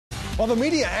While the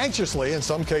media anxiously, in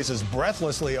some cases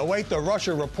breathlessly, await the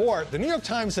Russia report, the New York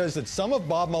Times says that some of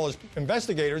Bob Mueller's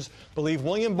investigators believe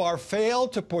William Barr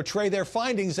failed to portray their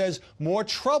findings as more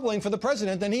troubling for the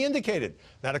president than he indicated.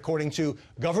 That according to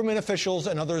government officials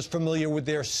and others familiar with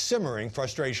their simmering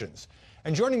frustrations.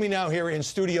 And joining me now here in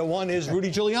Studio One is Rudy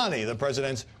Giuliani, the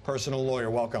president's personal lawyer.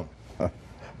 Welcome.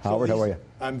 Howard, how are you?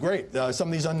 I'm great. Some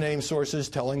of these unnamed sources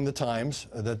telling the Times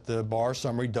that the Barr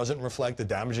summary doesn't reflect the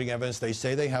damaging evidence they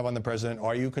say they have on the president.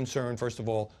 Are you concerned, first of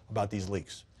all, about these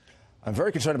leaks? I'm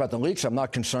very concerned about the leaks. I'm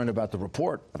not concerned about the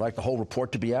report. I'd like the whole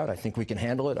report to be out. I think we can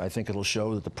handle it. I think it'll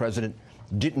show that the president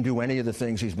didn't do any of the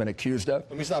things he's been accused of.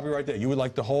 Let me stop you right there. You would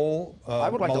like the whole I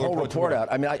would like the whole report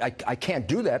out. I mean, I can't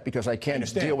do that because I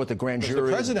can't deal with the grand jury. Does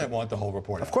the president want the whole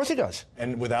report out? Of course he does.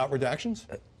 And without redactions?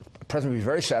 The president would be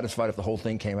very satisfied if the whole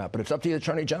thing came out. But it's up to the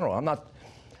Attorney General.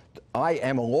 I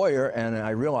am a lawyer, and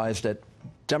I realize that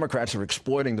Democrats are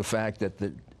exploiting the fact that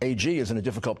the AG is in a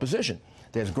difficult position.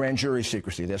 There's grand jury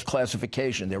secrecy, there's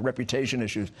classification, there are reputation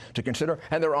issues to consider,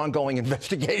 and there are ongoing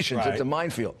investigations. Right. It's a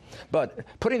minefield. But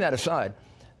putting that aside,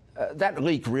 that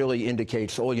leak really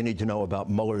indicates all you need to know about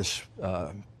Mueller's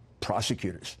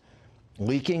prosecutors.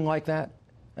 Leaking like that,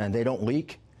 and they don't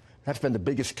leak, that's been the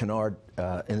biggest canard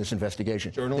in this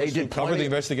investigation. Journalists who covered the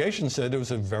investigation said it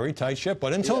was a very tight ship,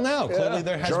 but until now, clearly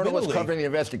there has been a leak. Journalists covering the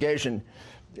investigation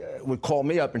would call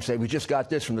me up and say, we just got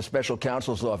this from the special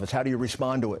counsel's office. How do you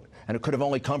respond to it? And it could have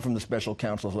only come from the special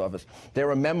counsel's office.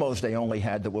 There are memos they only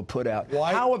had that were put out.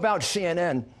 Why? How about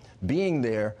CNN being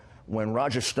there when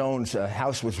Roger Stone's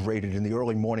house was raided in the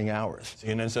early morning hours?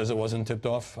 CNN says it wasn't tipped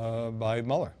off by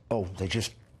Mueller. Oh, they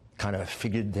just kind of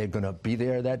figured they're going to be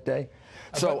there that day?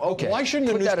 So, okay, why shouldn't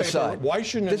put a newspaper, that aside. Why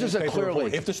shouldn't this is a clear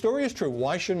leak. If the story is true,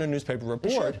 why shouldn't a newspaper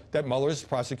report that Mueller's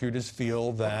prosecutors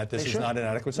feel that this is not an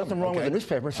adequate summary? Nothing wrong with the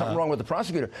newspaper, something wrong with the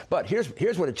prosecutor. But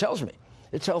here's what it tells me.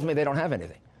 It tells me they don't have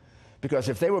anything. Because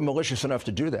if they were malicious enough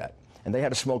to do that, and they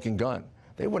had a smoking gun,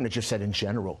 they wouldn't have just said in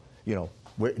general, you know,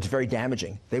 it's very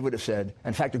damaging. They would have said,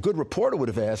 in fact, a good reporter would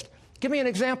have asked, give me an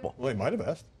example. Well, they might have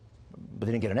asked. But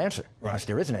they didn't get an answer. Right.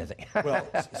 There isn't anything. Well,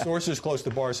 sources close to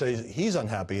Barr say he's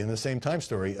unhappy in the same Time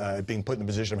story, being put in the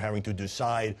position of having to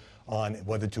decide on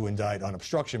whether to indict on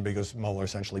obstruction because Mueller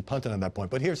essentially punted on that point.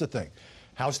 But here's the thing.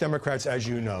 House Democrats, as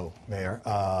you know, Mayor,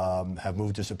 have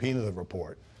moved to subpoena the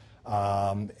report.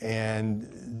 But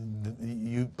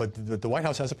the White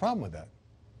House has a problem with that.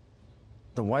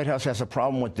 The White House has a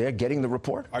problem with their getting the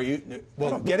report? Are you?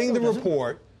 Well, getting the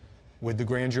report with the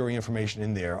grand jury information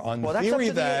in there on the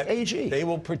theory that they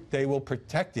will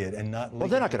protect it and not leak it. Well,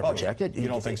 they're not going to protect it. You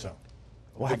don't think so?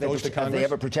 Well, have they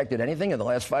ever protected anything in the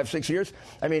last 5-6 years?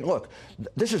 I mean, look,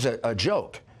 this is a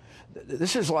joke.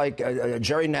 This is like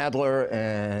Jerry Nadler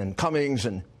and Cummings,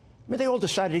 and I mean, they all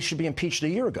decided he should be impeached a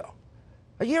year ago.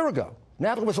 A year ago.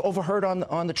 Nadler was overheard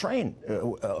on the train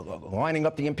lining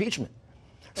up the impeachment.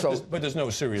 But there's no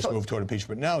serious move toward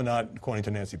impeachment now, not according to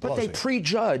Nancy Pelosi. But they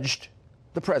prejudged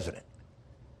the president.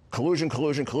 Collusion,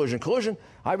 collusion, collusion, collusion.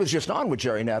 I was just on with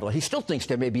Jerry Nadler. He still thinks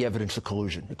there may be evidence of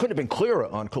collusion. It couldn't have been clearer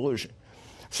on collusion.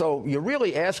 So you're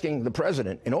really asking the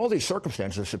president, in all these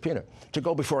circumstances of subpoena, to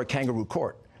go before a kangaroo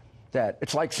court. That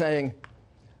it's like saying,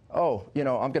 oh, you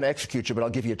know, I'm going to execute you, but I'll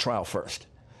give you a trial first.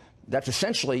 That's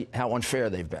essentially how unfair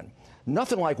they've been.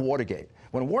 Nothing like Watergate.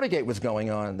 When Watergate was going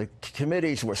on, the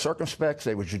committees were circumspect,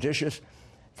 they were judicious.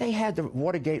 They had the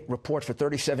Watergate report for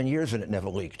 37 years and it never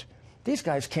leaked. These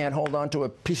guys can't hold on to a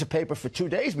piece of paper for 2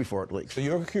 dadays before it leaks. So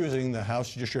you're accusing the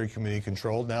House Judiciary Committee,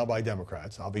 controlled now by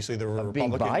Democrats, obviously they're Republican,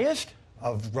 being biased?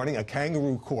 Of running a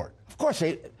kangaroo court. Of course,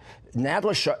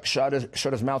 Nadler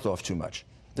shut his mouth off too much.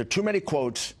 There are too many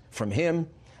quotes from him.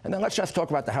 And then let's just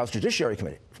talk about the House Judiciary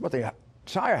Committee. It's about the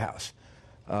entire House.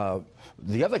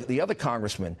 The other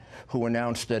congressman who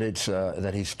announced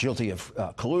that he's guilty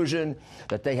of collusion,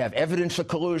 that they have evidence of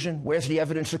collusion. Where's the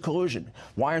evidence of collusion?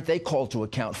 Why aren't they called to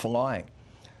account for lying?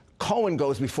 Cohen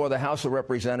goes before the House of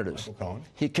Representatives.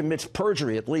 He commits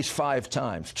perjury at least 5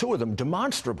 times, 2 of them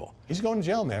demonstrable. He's going to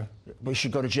jail, Mayor. We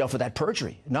should go to jail for that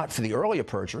perjury, not for the earlier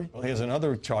perjury. Well, he has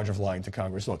another charge of lying to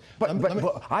Congress. Look,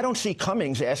 but I don't see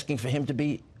Cummings asking for him to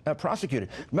be prosecuted.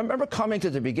 Remember Cummings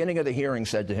at the beginning of the hearing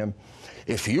said to him,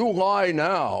 if you lie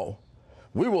now,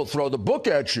 we will throw the book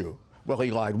at you. Well, he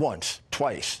lied once,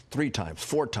 twice, 3 times,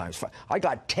 4 times, 5. I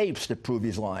got tapes that prove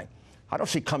he's lying. I don't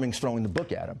see Cummings throwing the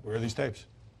book at him. Where are these tapes?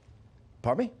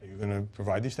 Pardon me? Are you going to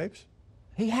provide these tapes?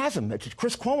 He has them. It's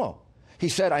Chris Cuomo. He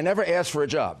said, I never asked for a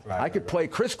job. I could play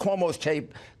Chris Cuomo's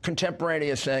tape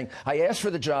contemporaneous saying, I asked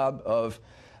for the job of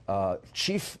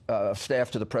chief of staff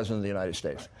to the President of the United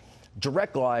States.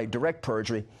 Direct lie, direct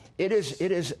perjury. It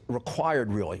is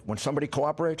required, really, when somebody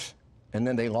cooperates, and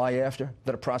then they lie after,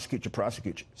 that a prosecutor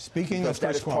prosecutes you. Speaking of that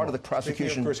Chris is Cuomo, part of the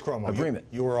prosecution agreement.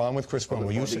 You were on with Chris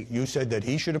Cuomo. You said that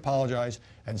he should apologize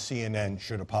and CNN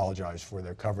should apologize for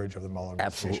their coverage of the Mueller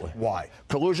investigation. Absolutely. Why?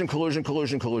 Collusion.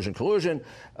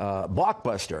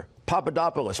 Blockbuster.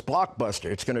 Papadopoulos, blockbuster.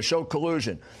 It's going to show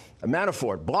collusion.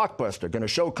 Manafort, blockbuster, going to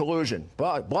show collusion.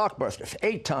 Blockbuster,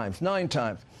 8 times, 9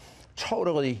 times.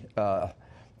 Totally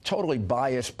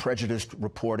biased, prejudiced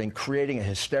reporting, creating a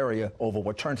hysteria over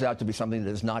what turns out to be something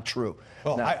that is not true.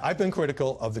 Well, now, I've been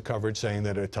critical of the coverage, saying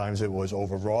that at times it was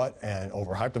overwrought and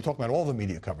overhyped. I'm talking about all the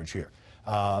media coverage here.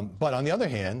 But on the other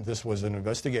hand, this was an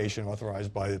investigation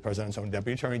authorized by the president's own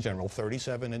deputy attorney general,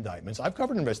 37 indictments. I've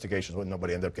covered investigations where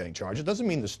nobody ended up getting charged. It doesn't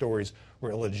mean the stories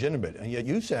were illegitimate. And yet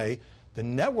you say the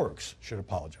networks should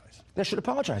apologize. They should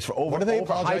apologize for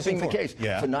overhyping the case,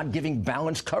 for not giving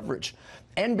balanced coverage.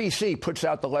 NBC puts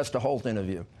out the Lester Holt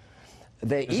interview.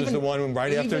 This is the one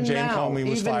right after Comey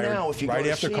was fired. Right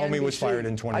after Comey was fired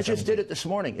in 2017. I just did it this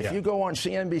morning. If you go on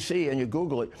CNBC and you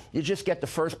Google it, you just get the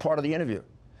first part of the interview.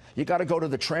 You got to go to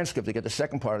the transcript to get the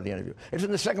second part of the interview. It's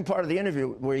in the second part of the interview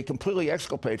where he completely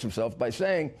exculpates himself by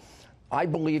saying, I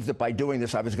believe that by doing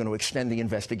this, I was going to extend the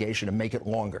investigation and make it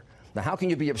longer. Now, how can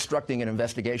you be obstructing an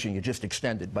investigation you just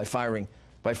extended by firing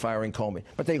Comey?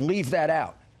 But they leave that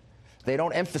out. They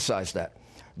don't emphasize that.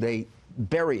 They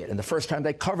bury it. And the first time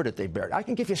they covered it, they buried it. I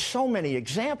can give you so many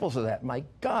examples of that. My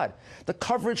God, the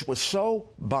coverage was so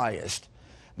biased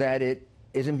that it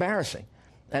is embarrassing.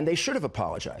 And they should have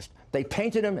apologized. They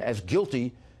painted him as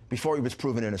guilty before he was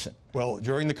proven innocent. Well,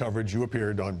 during the coverage, you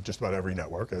appeared on just about every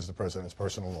network as the president's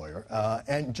personal lawyer.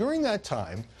 And during that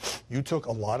time, you took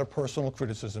a lot of personal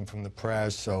criticism from the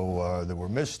press. So there were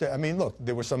missteps. I mean, look,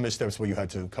 there were some missteps where you had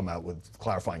to come out with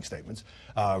clarifying statements.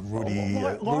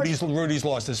 Rudy's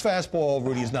lost his fastball.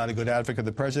 Rudy's not a good advocate of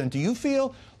the president. Do you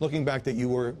feel, looking back, that you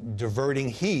were diverting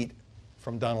heat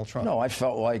from Donald Trump? No, I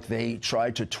felt like they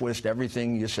tried to twist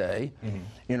everything you say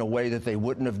in a way that they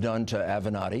wouldn't have done to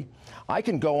Avenatti. I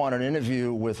can go on an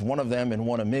interview with one of them and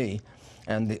one of me,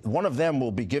 and one of them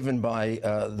will be given by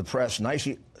the press nice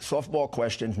softball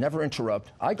questions, never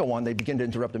interrupt. I go on, they begin to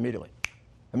interrupt immediately.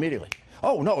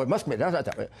 Oh, no, it must be.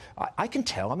 I can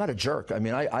tell. I'm not a jerk. I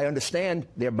mean, I understand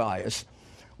their bias.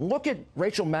 Look at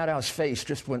Rachel Maddow's face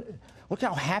look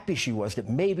how happy she was that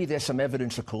maybe there's some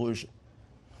evidence of collusion.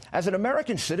 As an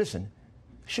American citizen,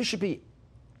 she should be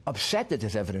upset that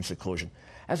there's evidence of collusion.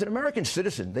 As an American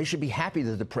citizen, they should be happy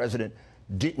that the president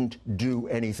didn't do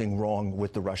anything wrong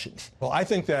with the Russians. Well, I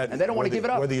think that, and they don't want to give it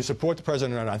up. Whether you support the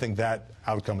president or not, I think that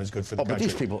outcome is good for the country.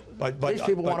 But these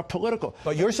people want a political.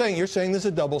 But you're saying there's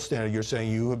a double standard. You're saying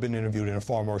you have been interviewed in a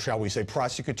far more, shall we say,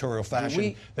 prosecutorial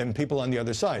fashion than people on the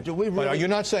other side. But you're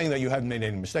not saying that you haven't made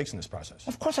any mistakes in this process.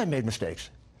 Of course I made mistakes.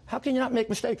 How can you not make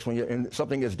mistakes when you're in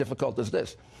something as difficult as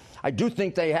this? I do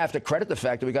think they have to credit the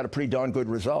fact that we got a pretty darn good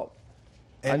result.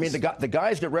 I mean, the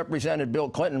guys that represented Bill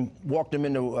Clinton walked him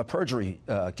into a perjury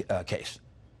case.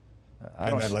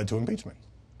 And that led to impeachment.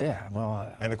 Yeah,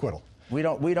 well, and acquittal. We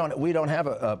don't have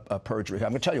a perjury. I'm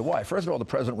going to tell you why. First of all, the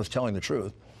president was telling the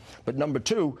truth, but number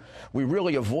two, we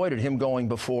really avoided him going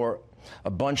before a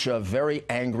bunch of very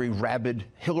angry, rabid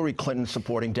Hillary Clinton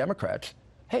supporting Democrats.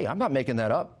 Hey, I'm not making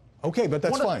that up. Okay, but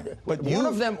that's fine. But one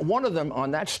of them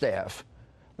on that staff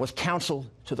was counsel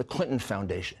to the Clinton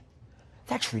Foundation.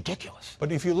 That's ridiculous.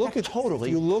 But if you look at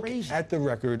crazy. At the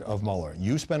record of Mueller,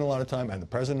 you spent a lot of time, and the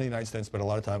president of the United States spent a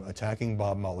lot of time attacking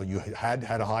Bob Mueller. You had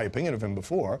a high opinion of him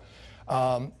before.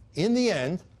 In the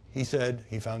end, he said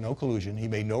he found no collusion. He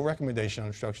made no recommendation on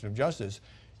obstruction of justice.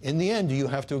 In the end, do you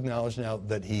have to acknowledge now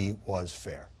that he was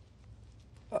fair?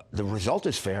 The result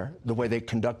is fair. The way they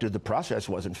conducted the process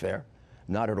wasn't fair.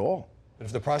 Not at all. But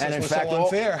if the process was so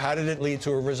unfair, how did it lead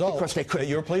to a result that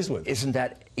you're pleased with? Isn't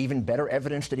that even better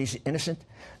evidence that he's innocent?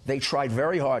 They tried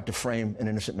very hard to frame an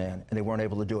innocent man, and they weren't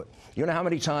able to do it. You know how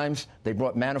many times they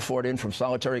brought Manafort in from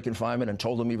solitary confinement and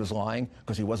told him he was lying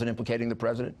because he wasn't implicating the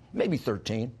president? Maybe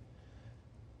 13.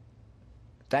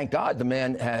 Thank God the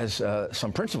man has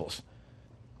some principles,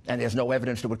 and there's no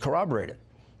evidence that would corroborate it.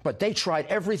 But they tried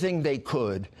everything they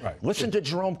could. Right. Listen to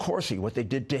Jerome Corsi, what they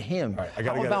did to him. Right.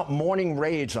 How about morning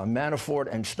raids on Manafort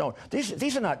and Stone?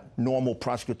 These are not normal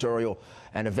prosecutorial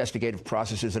and investigative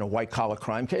processes in a white-collar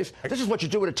crime case. This is what you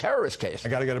do with a terrorist case. I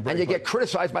got to get a break. And you get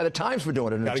criticized by the Times for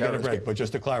doing it in a terrorist case. But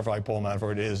just to clarify, Paul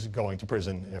Manafort is going to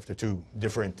prison after two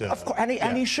different... of course,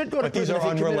 and he should go to prison. But these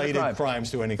are unrelated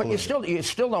crimes to any collusion. But you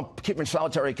still don't keep him in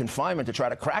solitary confinement to try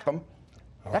to crack him.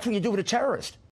 That's what you do with a terrorist.